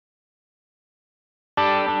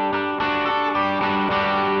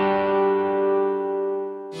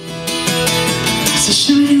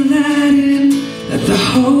shine light in, let the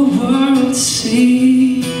whole world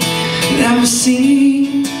see that we're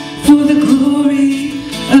singing for the glory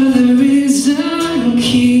of the risen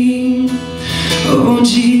King. Oh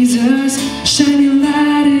Jesus, shine your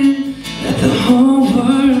light in, let the whole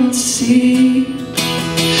world see.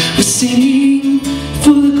 We're singing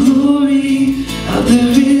for the glory of the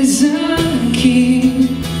risen King.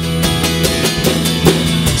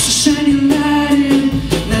 So shine your light in,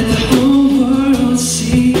 let the whole world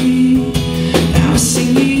see. Now we're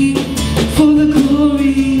singing for the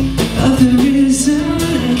glory of the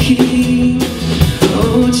risen King.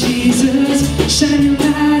 Oh Jesus, shine your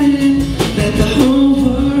light in, let the whole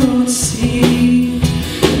world see.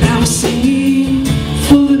 Now we're singing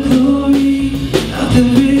for the glory of the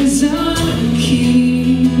risen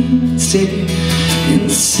King. Sing. And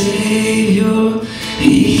the Savior,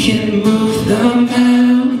 He can move the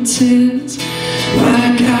mountains.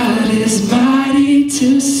 My God is mighty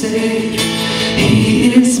to save.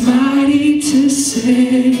 He is mighty to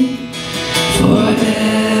save.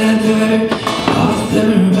 Forever,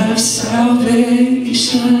 author of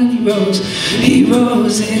salvation. He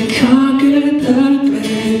rose and conquered the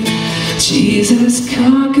grave. Jesus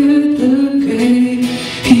conquered the grave.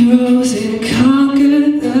 He rose and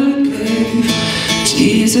conquered the grave.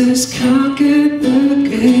 Jesus conquered the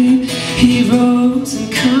grave. He rose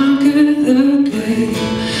and conquered the grave.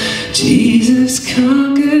 Jesus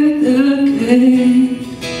conquered the grave.